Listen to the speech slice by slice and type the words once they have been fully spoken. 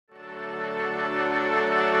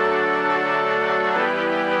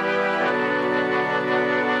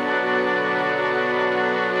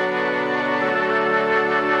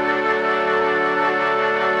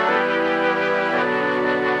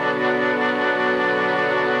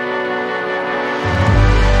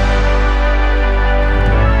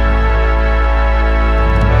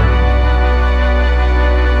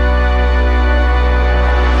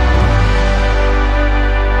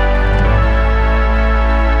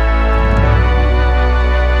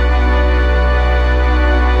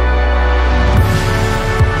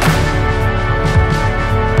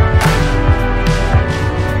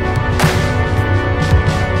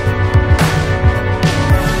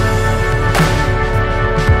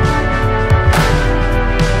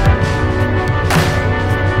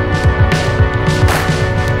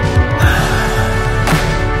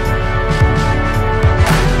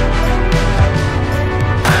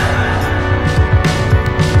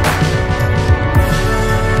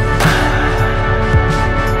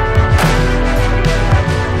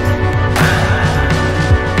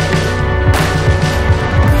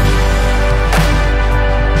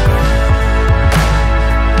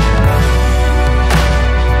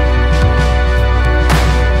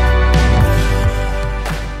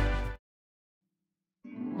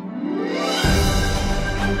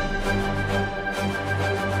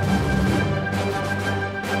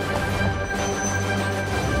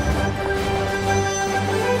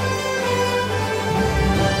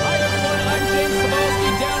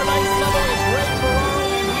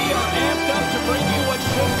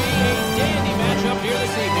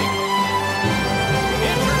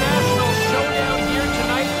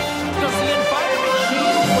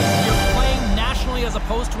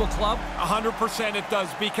to a club? 100% it does,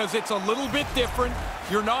 because it's a little bit different.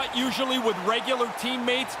 You're not usually with regular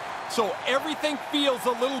teammates, so everything feels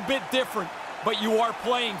a little bit different, but you are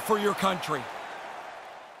playing for your country.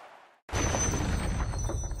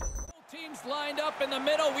 Teams lined up in the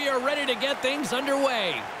middle. We are ready to get things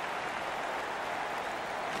underway.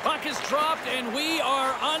 Puck is dropped, and we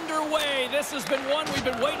are underway. This has been one we've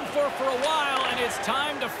been waiting for a while, and it's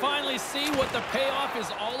time to finally see what the payoff is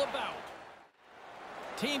all about.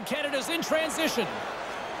 Team Canada's in transition.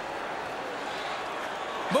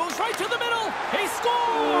 Moves right to the middle. He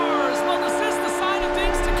scores! Will this is the sign of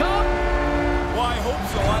things to come? Well, I hope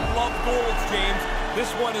so. I love goals, James. This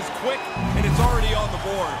one is quick, and it's already on the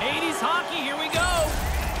board. 80s hockey, here we go.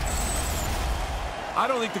 I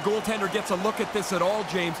don't think the goaltender gets a look at this at all,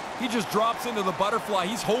 James. He just drops into the butterfly.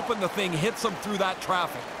 He's hoping the thing hits him through that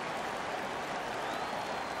traffic.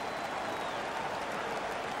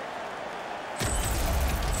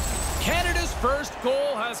 Canada's first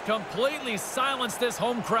goal has completely silenced this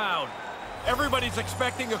home crowd. Everybody's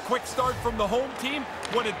expecting a quick start from the home team.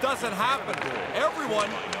 When it doesn't happen, everyone,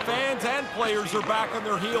 fans and players, are back on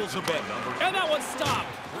their heels a bit. And that one's stopped.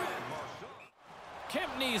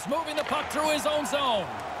 Kempney's moving the puck through his own zone.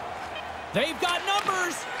 They've got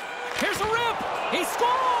numbers. Here's a rip. He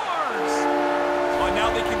scores! Now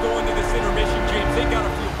they can go into this intermission, James. They got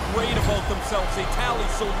to feel great about themselves. They tally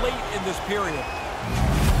so late in this period.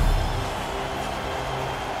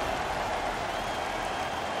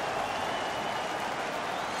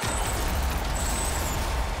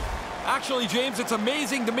 Actually, James, it's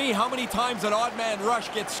amazing to me how many times an odd man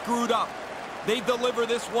rush gets screwed up. They deliver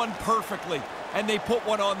this one perfectly, and they put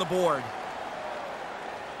one on the board.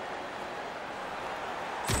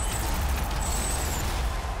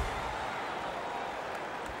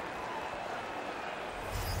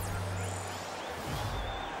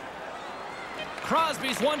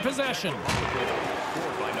 Crosby's one possession.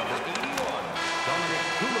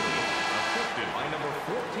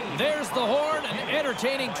 There's the horn, an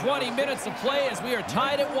entertaining 20 minutes of play as we are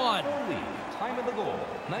tied at 1. Time of the goal,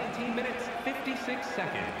 19 minutes, 56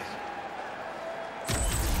 seconds.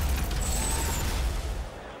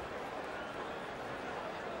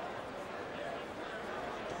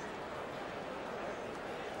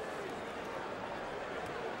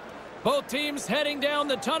 Both teams heading down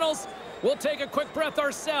the tunnels. We'll take a quick breath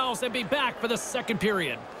ourselves and be back for the second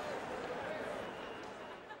period.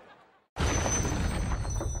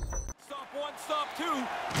 Stop one, stop two.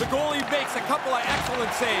 The goalie makes a couple of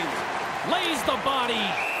excellent saves. Lays the body.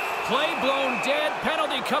 Play blown dead.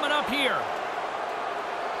 Penalty coming up here.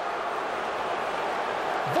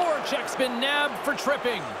 Voracek's been nabbed for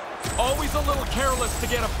tripping. Always a little careless to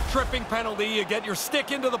get a tripping penalty. You get your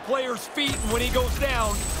stick into the player's feet, and when he goes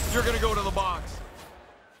down, you're going to go to the box.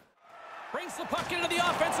 Brings the puck into the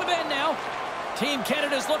offensive end now. Team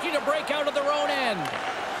Canada's looking to break out of their own end.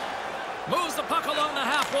 Moves the puck along the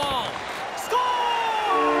half wall.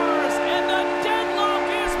 Scores! And the deadlock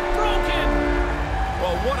is broken.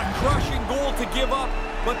 Well, what a crushing goal to give up,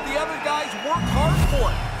 but the other guys work hard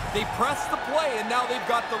for it. They press the play, and now they've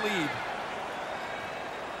got the lead.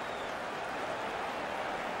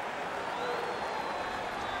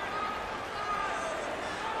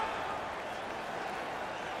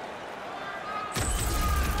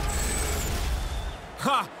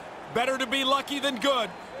 Ha! Better to be lucky than good.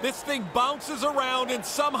 This thing bounces around and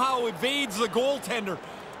somehow evades the goaltender.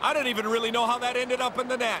 I don't even really know how that ended up in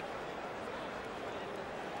the net.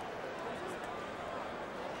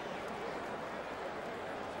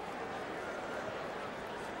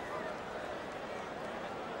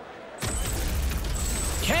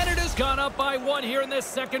 Canada's gone up by 1 here in this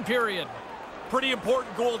second period. Pretty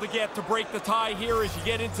important goal to get to break the tie here as you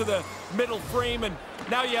get into the middle frame, and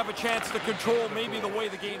now you have a chance to control maybe the way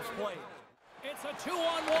the game's played. It's a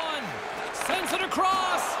 2-on-1. Sends it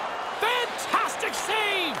across. Fantastic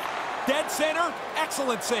save. Dead center,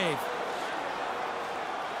 excellent save.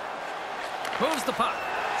 Moves the puck.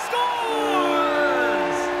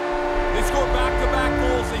 Scores! They score back-to-back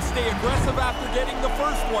goals. They stay aggressive after getting the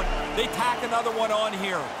first one. They tack another one on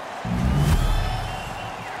here.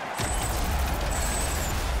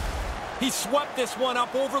 He swept this one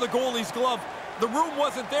up over the goalie's glove. The room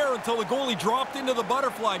wasn't there until the goalie dropped into the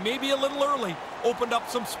butterfly, maybe a little early, opened up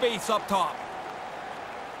some space up top.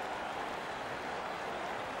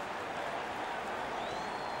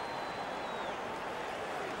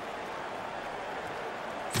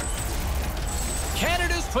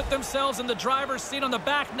 Canada's put themselves in the driver's seat on the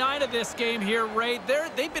back nine of this game here, Ray.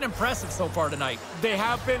 They've been impressive so far tonight. They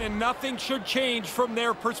have been, and nothing should change from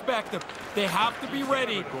their perspective. They have to be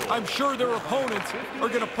ready. I'm sure their opponents are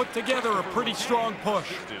going to put together a pretty strong push.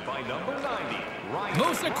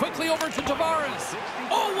 Moves it quickly over to Tavares.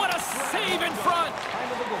 Oh, what a save in front.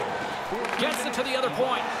 Gets it to the other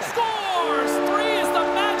point. Scores! 3 is the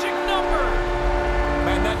magic number.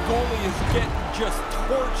 Man, that goalie is getting just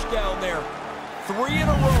torched down there. 3 in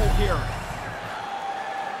a row here.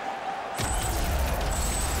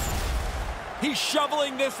 He's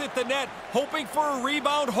shoveling this at the net, hoping for a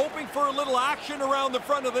rebound, hoping for a little action around the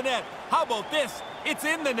front of the net. How about this? It's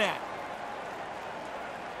in the net.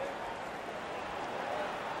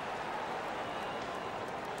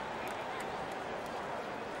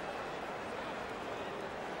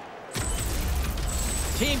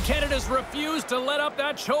 Team Canada's refused to let up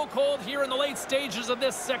that chokehold here in the late stages of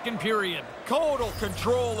this second period. Total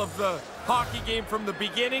control of the hockey game from the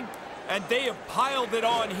beginning, and they have piled it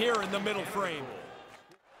on here in the middle frame.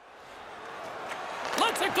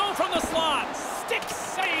 Lets it go from the slot. Stick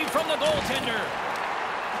save from the goaltender.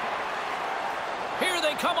 Here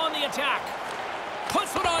they come on the attack.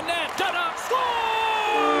 Puts it on net. Da-da.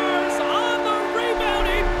 Scores! On the rebound,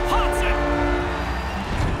 he pots it.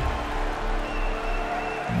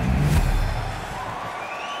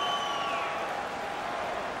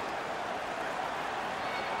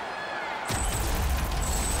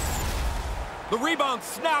 The rebound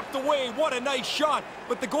snapped away. What a nice shot.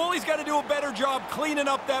 But the goalie's got to do a better job cleaning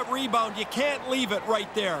up that rebound. You can't leave it right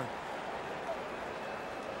there.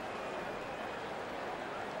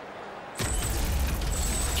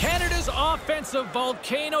 Canada's offensive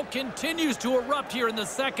volcano continues to erupt here in the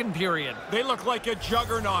second period. They look like a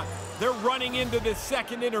juggernaut. They're running into this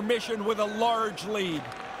second intermission with a large lead.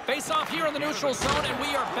 Face off here in the neutral zone, and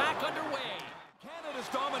we are back underway. Canada's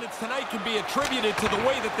dominance tonight can be attributed to the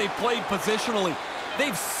way that they played positionally.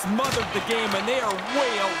 They've smothered the game, and they are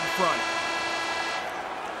way out in front.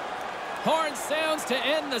 Horn sounds to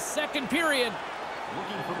end the second period.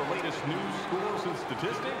 Looking for the latest news, scores, and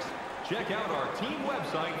statistics? Check out our team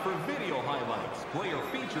website for video highlights, player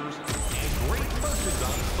features, and great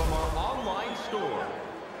merchandise from our online store.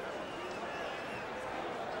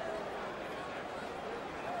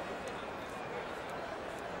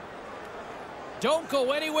 Don't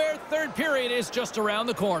go anywhere. Third period is just around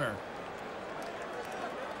the corner.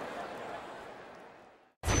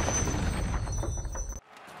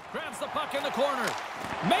 Grabs the puck in the corner.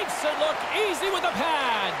 Makes it look easy with a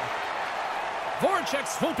pad. Voracek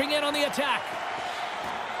swooping in on the attack.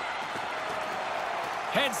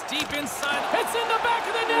 Heads deep inside. It's in the back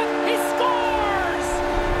of the net. He scores!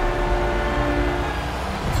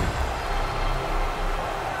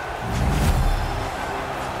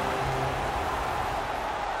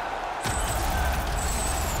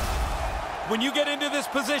 When you get into this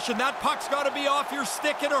position, that puck's got to be off your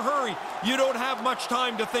stick in a hurry. You don't have much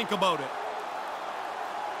time to think about it.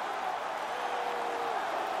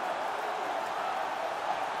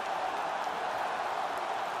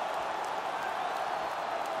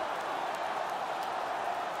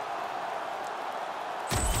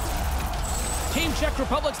 Team Czech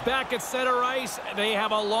Republic's back at center ice. They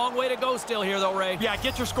have a long way to go still here, though, Ray. Yeah,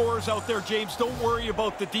 get your scorers out there, James. Don't worry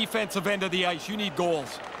about the defensive end of the ice. You need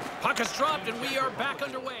goals. Puck is dropped, and we are back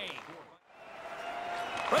underway.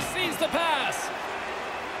 Receives the pass.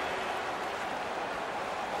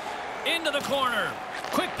 Into the corner.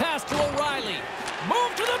 Quick pass to O'Reilly.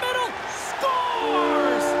 Move to the middle.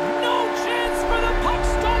 Scores! No chance for the puck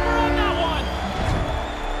stopper on that one.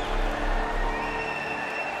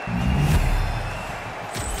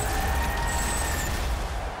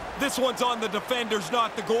 This one's on the defenders,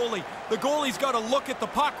 not the goalie. The goalie's got to look at the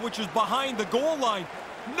puck, which is behind the goal line.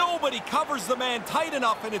 Nobody covers the man tight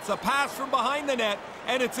enough, and it's a pass from behind the net,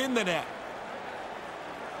 and it's in the net.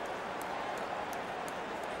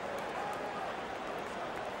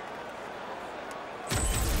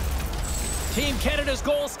 Team Canada's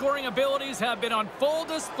goal-scoring abilities have been on full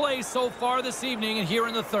display so far this evening and here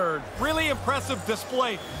in the third. Really impressive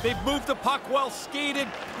display. They've moved the puck well, skated,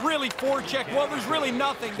 really forecheck. Well, there's really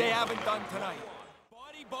nothing they haven't done tonight.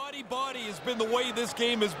 Body has been the way this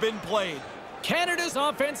game has been played. Canada's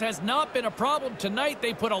offense has not been a problem tonight.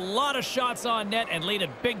 They put a lot of shots on net and lead it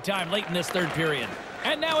big time late in this third period.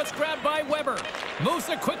 And now it's grabbed by Weber. Moves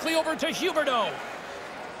it quickly over to Huberdeau.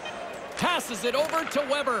 Passes it over to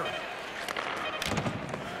Weber.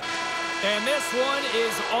 And this one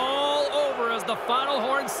is all over as the final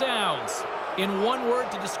horn sounds. In one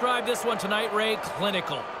word to describe this one tonight, Ray,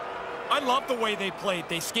 clinical. I love the way they played.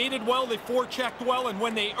 They skated well, they forechecked well, and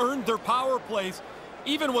when they earned their power plays,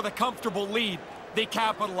 Even with a comfortable lead, they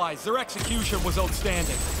capitalized. Their execution was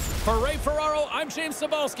outstanding. For Ray Ferraro, I'm James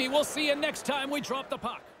Cybulski. We'll see you next time we drop the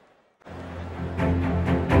puck.